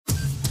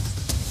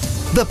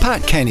The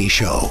Pat Kenny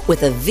Show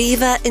with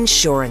Aviva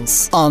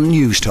Insurance on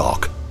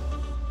Newstalk.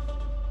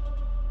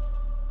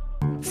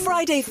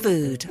 Friday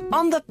food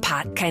on The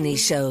Pat Kenny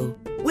Show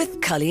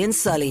with Cully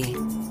Sully.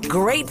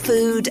 Great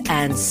food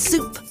and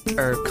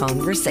super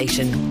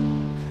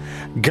conversation.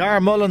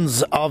 Gareth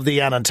Mullins of the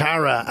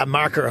Anantara and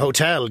Marker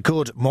Hotel,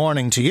 good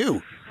morning to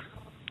you.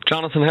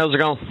 Jonathan, how's it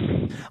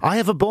going? I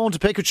have a bone to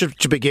pick with you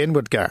to begin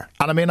with, Gar.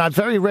 And I mean, I'm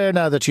very rare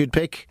now that you'd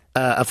pick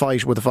a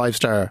fight with a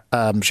five-star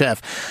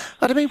chef.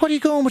 But I mean, what are you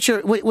going with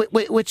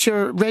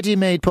your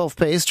ready-made puff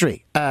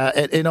pastry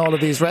in all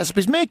of these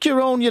recipes? Make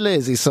your own, you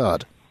lazy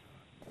sod.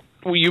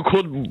 Well, you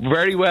could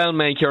very well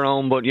make your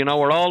own, but you know,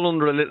 we're all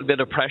under a little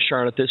bit of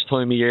pressure at this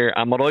time of year,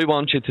 and what I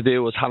want you to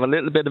do is have a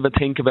little bit of a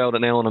think about it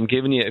now, and I'm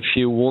giving you a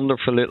few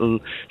wonderful little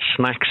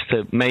snacks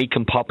to make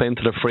and pop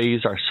into the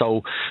freezer.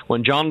 So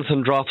when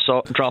Jonathan drops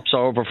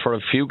over for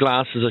a few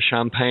glasses of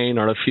champagne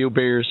or a few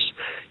beers,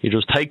 you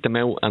just take them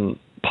out and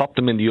pop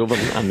them in the oven,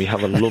 and we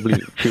have a lovely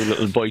few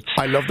little bites.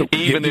 I love the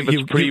even if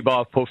it's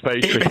pre-bought puff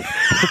pastry.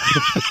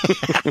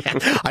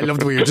 I love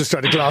the way you're just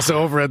trying to gloss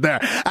over it there.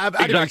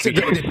 Exactly.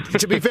 Anyway,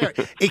 to be fair,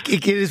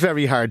 it is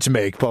very hard to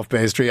make puff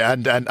pastry,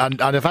 and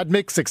I've had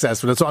mixed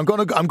success with it. So I'm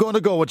going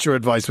to go with your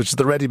advice, which is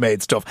the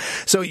ready-made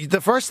stuff. So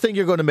the first thing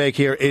you're going to make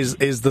here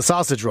is the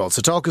sausage roll.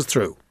 So talk us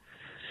through.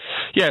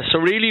 Yeah, so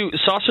really,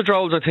 sausage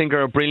rolls I think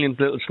are a brilliant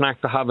little snack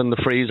to have in the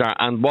freezer,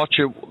 and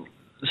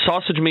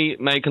sausage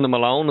meat, making them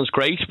alone is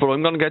great, but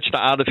I'm going to get you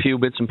to add a few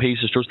bits and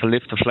pieces just to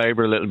lift the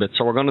flavour a little bit.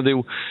 So we're going to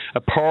do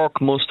a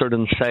pork, mustard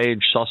and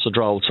sage sausage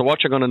roll. So what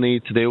you're going to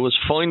need to do is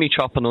finely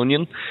chop an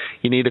onion.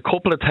 You need a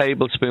couple of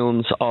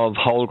tablespoons of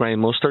whole grain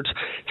mustard,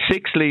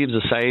 6 leaves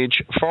of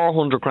sage,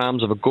 400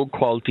 grams of a good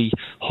quality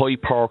high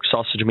pork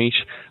sausage meat,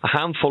 a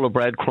handful of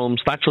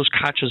breadcrumbs. That just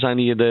catches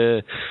any of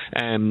the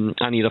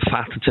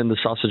fat that's in the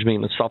sausage meat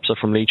and it stops it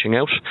from leaching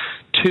out.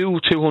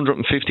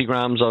 250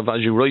 grams of,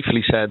 as you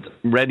rightfully said,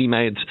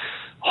 ready-made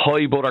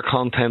high butter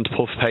content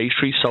puff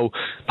pastry. So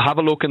have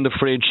a look in the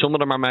fridge. Some of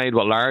them are made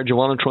with lard. You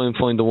want to try and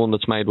find the one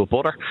that's made with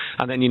butter.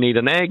 And then you need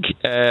an egg,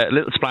 a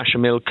little splash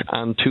of milk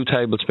and 2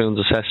 tablespoons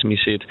of sesame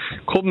seed.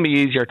 Couldn't be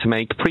easier to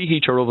make.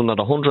 Preheat your oven at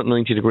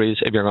 190 degrees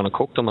if you're going to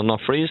cook them and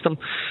not freeze them.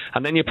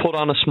 And then you put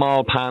on a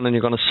small pan and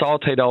you're going to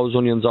saute those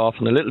onions off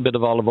in a little bit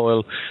of olive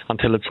oil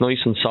until it's nice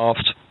and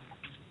soft.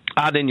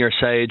 Add in your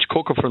sage,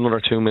 cook it for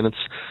another 2 minutes.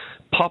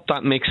 Pop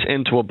that mix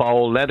into a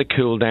bowl, let it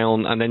cool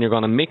down, and then you're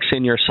going to mix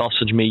in your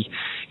sausage meat,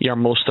 your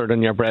mustard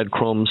and your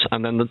breadcrumbs,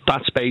 and then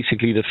that's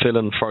basically the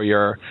filling for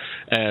your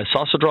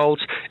sausage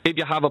rolls. If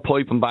you have a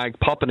piping bag,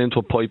 pop it into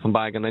a piping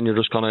bag, and then you're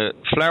just going to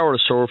flour the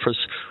surface,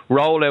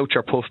 roll out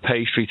your puff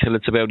pastry till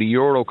it's about a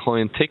euro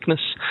coin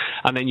thickness,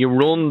 and then you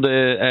run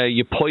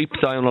you pipe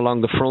down along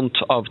the front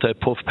of the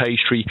puff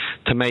pastry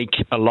to make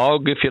a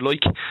log, if you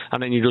like,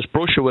 and then you just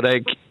brush it with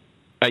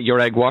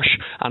your egg wash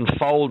and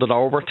fold it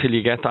over till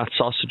you get that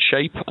sausage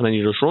shape, and then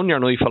you just run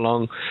your knife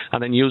along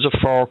and then use a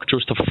fork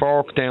just to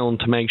fork down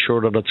to make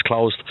sure that it's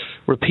closed.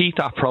 Repeat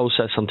that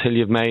process until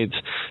you've made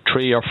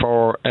 3 or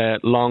 4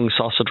 long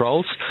sausage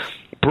rolls.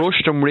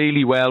 Brush them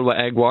really well with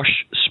egg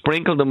wash,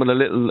 sprinkle them with a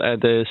little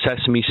the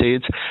sesame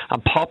seeds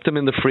and pop them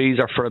in the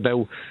freezer for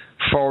about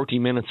 40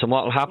 minutes, and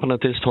what will happen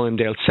at this time,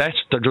 they'll set.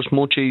 They're just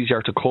much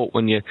easier to cut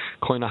when you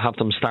kind of have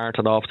them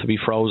started off to be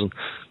frozen.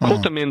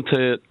 Cut them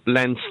into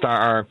lengths that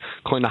are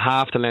kind of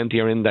half the length of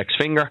your index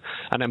finger,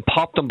 and then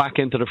pop them back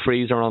into the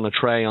freezer on a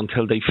tray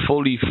until they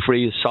fully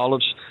freeze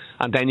solid,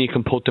 and then you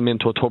can put them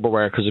into a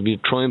Tupperware, because if you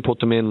try and put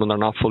them in when they're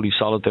not fully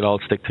solid, they'll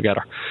all stick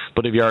together.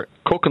 But if you're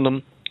cooking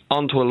them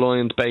onto a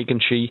lined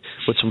baking sheet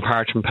with some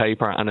parchment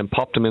paper and then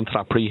pop them into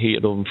that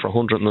preheated oven for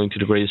 190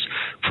 degrees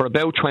for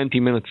about 20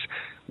 minutes.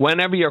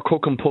 Whenever you're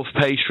cooking puff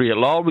pastry,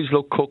 it'll always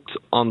look cooked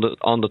on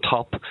the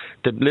top.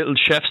 The little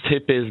chef's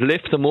tip is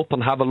lift them up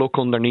and have a look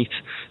underneath,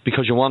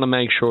 because you want to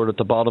make sure that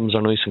the bottoms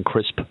are nice and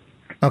crisp.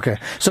 Okay,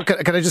 so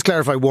can I just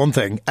clarify one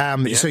thing?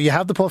 Yeah. So you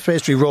have the puff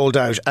pastry rolled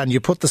out and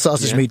you put the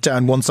sausage meat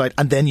down one side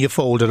and then you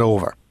fold it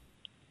over.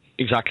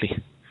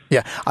 Exactly.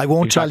 Yeah, I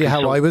won't tell you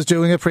how I was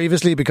doing it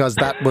previously, because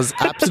that was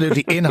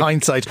absolutely, in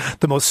hindsight,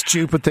 the most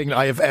stupid thing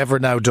I have ever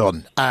now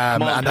done.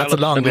 And that's a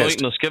long list.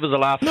 Give us a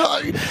laugh. No,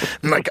 I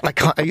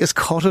just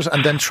cut it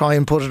and then try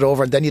and put it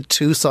over, and then you had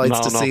 2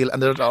 sides to seal,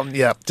 and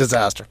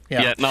disaster.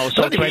 Yeah,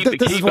 so anyway,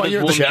 keep it as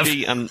one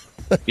sheet and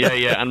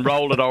and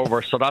roll it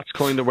over. So that's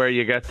kind of where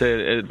you get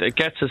it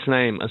gets its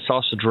name, a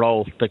sausage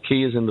roll. The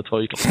key is in the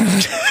title.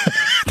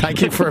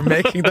 Thank you for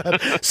making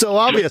that so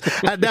obvious.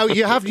 And now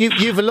you have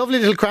a lovely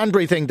little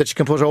cranberry thing that you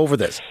can put over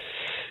this.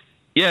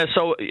 Yeah,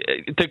 so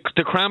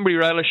the cranberry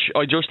relish,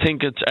 I just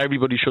think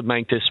everybody should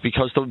make this,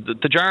 because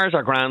the jars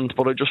are grand,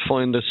 but I just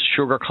find the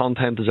sugar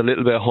content is a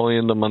little bit high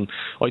in them, and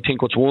I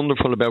think what's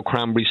wonderful about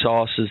cranberry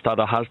sauce is that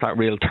it has that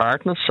real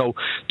tartness. So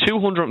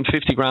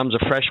 250 grams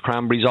of fresh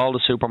cranberries, all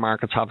the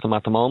supermarkets have them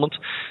at the moment.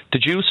 The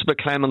juice of a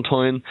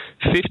clementine,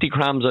 50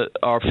 grams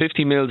or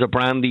 50 mils of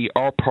brandy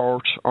or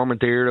port or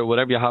Madeira,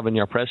 whatever you have in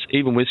your press,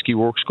 even whiskey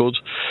works good.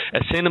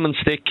 A cinnamon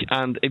stick,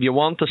 and if you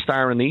want a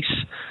star anise,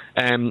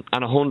 and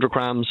 100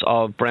 grams of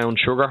of brown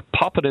sugar,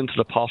 pop it into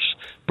the pot,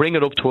 bring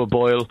it up to a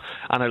boil,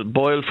 and it'll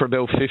boil for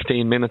about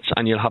 15 minutes,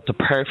 and you'll have the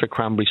perfect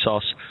cranberry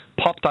sauce.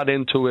 Pop that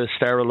into a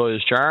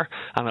sterilised jar,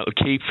 and it'll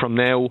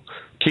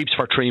keeps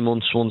for 3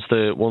 months once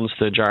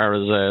the jar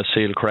is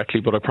sealed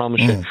correctly. But I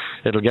promise you,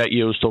 it'll get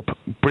used up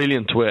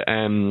brilliant with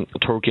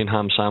turkey and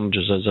ham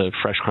sandwiches as a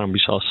fresh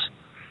cranberry sauce.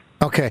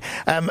 Okay.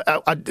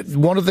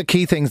 One of the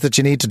key things that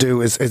you need to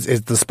do is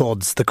the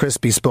spuds, the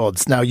crispy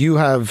spuds. Now, you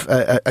have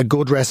a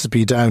good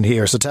recipe down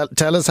here, so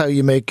tell us how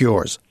you make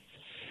yours.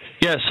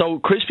 Yeah, so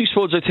crispy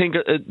spuds, I think,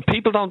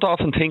 people don't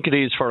often think of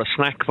these for a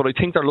snack, but I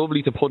think they're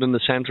lovely to put in the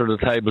centre of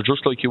the table,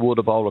 just like you would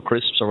a bowl of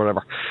crisps or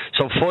whatever.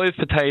 So 5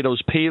 potatoes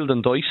peeled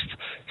and diced,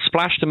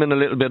 splash them in a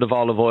little bit of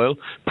olive oil,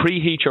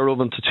 preheat your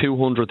oven to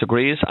 200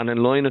 degrees, and then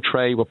line a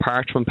tray with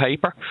parchment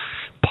paper.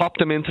 Pop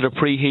them into the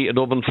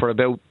preheated oven for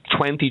about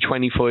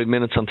 20-25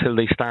 minutes until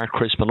they start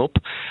crisping up.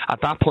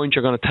 At that point,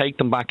 you're going to take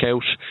them back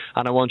out,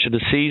 and I want you to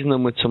season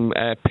them with some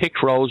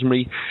picked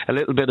rosemary, a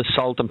little bit of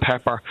salt and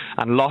pepper,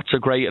 and lots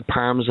of grated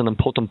parmesan, and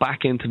put them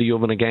back into the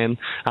oven again,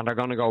 and they're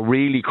going to go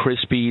really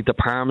crispy. The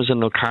parmesan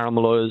will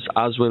caramelise,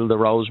 as will the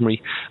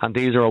rosemary, and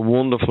these are a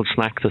wonderful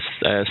snack to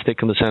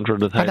stick in the centre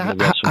of the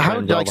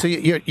table. So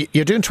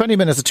you're doing 20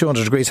 minutes at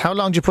 200 degrees. How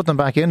long do you put them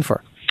back in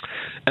for?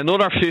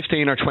 Another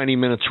 15 or 20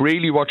 minutes.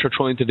 Really what you're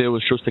trying to do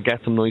is just to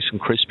get them nice and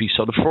crispy.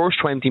 So the first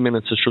 20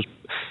 minutes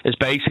is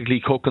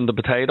basically cooking the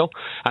potato,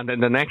 and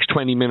then the next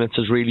 20 minutes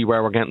is really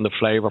where we're getting the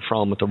flavour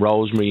from, with the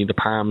rosemary, the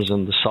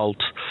parmesan, the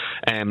salt,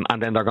 and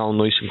then they're going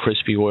nice and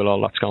crispy while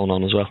all that's going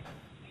on as well.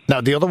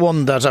 Now, the other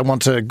one that I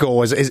want to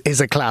go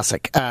is a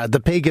classic,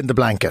 the pig in the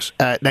blanket.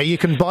 Now, you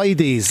can buy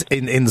these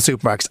in the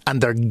supermarkets, and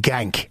they're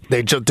gank.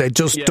 They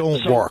just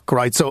don't work,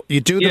 right? So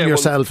you do them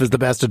yourself is the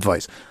best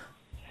advice.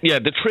 Yeah,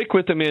 the trick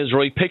with them is,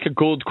 right, pick a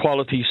good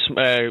quality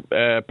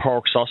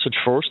pork sausage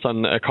first,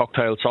 and a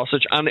cocktail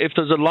sausage. And if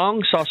there's a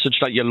long sausage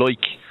that you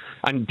like,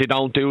 and they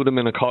don't do them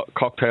in a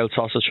cocktail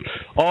sausage,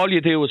 all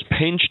you do is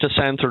pinch the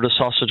centre of the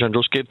sausage and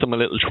just give them a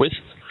little twist,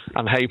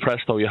 and hey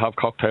presto, you have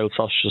cocktail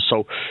sausages.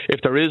 So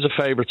if there is a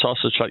favourite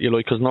sausage that you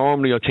like, because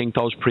normally I think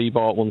those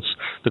pre-bought ones,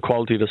 the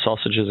quality of the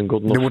sausage isn't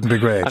good enough. It wouldn't be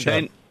great. And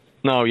then,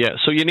 no, yeah.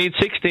 So you need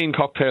 16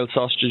 cocktail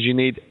sausages. You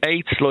need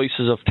 8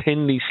 slices of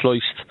thinly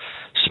sliced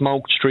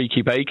smoked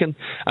streaky bacon,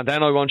 and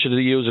then I want you to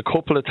use a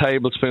couple of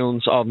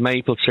tablespoons of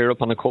maple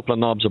syrup and a couple of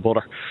knobs of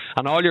butter.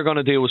 And all you're going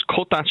to do is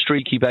cut that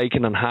streaky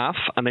bacon in half,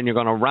 and then you're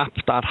going to wrap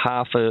that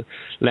half a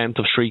length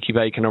of streaky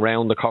bacon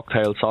around the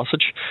cocktail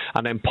sausage,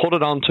 and then put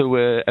it onto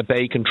a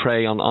bacon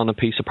tray on a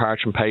piece of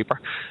parchment paper,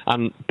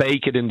 and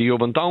bake it in the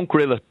oven. Don't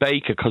grill it,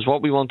 bake it, because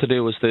what we want to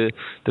do is the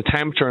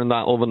temperature in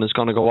that oven is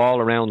going to go all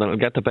around, and it'll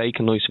get the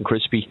bacon nice and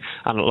crispy,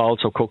 and it'll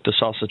also cook the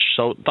sausage.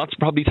 So that's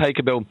probably take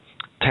about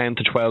 10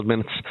 to 12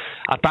 minutes.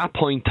 At that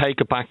point,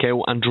 take it back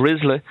out and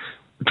drizzle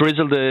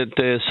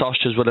the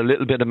sausages with a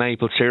little bit of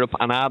maple syrup,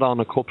 and add on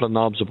a couple of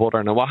knobs of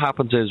butter. Now what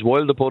happens is,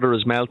 while the butter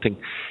is melting,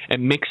 it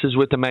mixes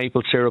with the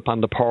maple syrup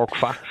and the pork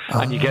fat,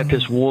 and you get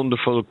this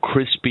wonderful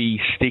crispy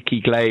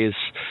sticky glaze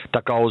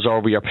that goes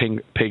over your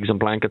pigs and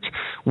blankets.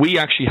 We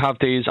actually have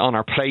these on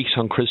our plate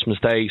on Christmas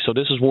Day, so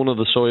this is one of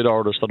the side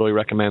orders that I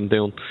recommend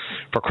doing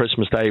for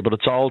Christmas Day, but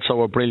it's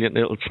also a brilliant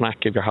little snack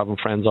if you're having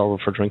friends over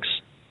for drinks.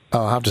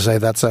 Oh, I have to say,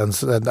 that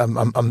sounds... I'm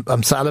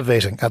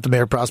salivating at the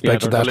mere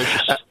prospect of that.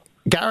 Delicious.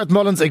 Gareth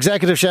Mullins,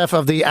 Executive Chef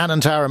of the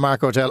Anantara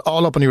Mark Hotel,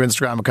 all up on your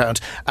Instagram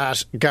account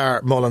at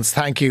Gar Mullins.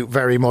 Thank you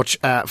very much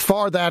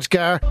for that,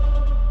 Gar.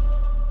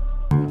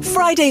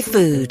 Friday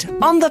Food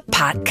on the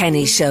Pat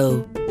Kenny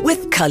Show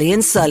with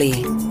Cully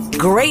Sully.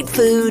 Great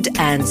food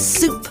and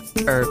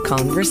super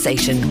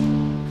conversation.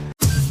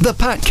 The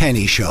Pat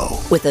Kenny Show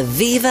With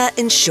Aviva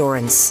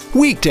Insurance.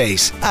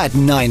 weekdays at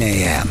 9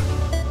 a.m.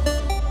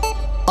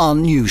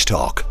 on News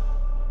Talk.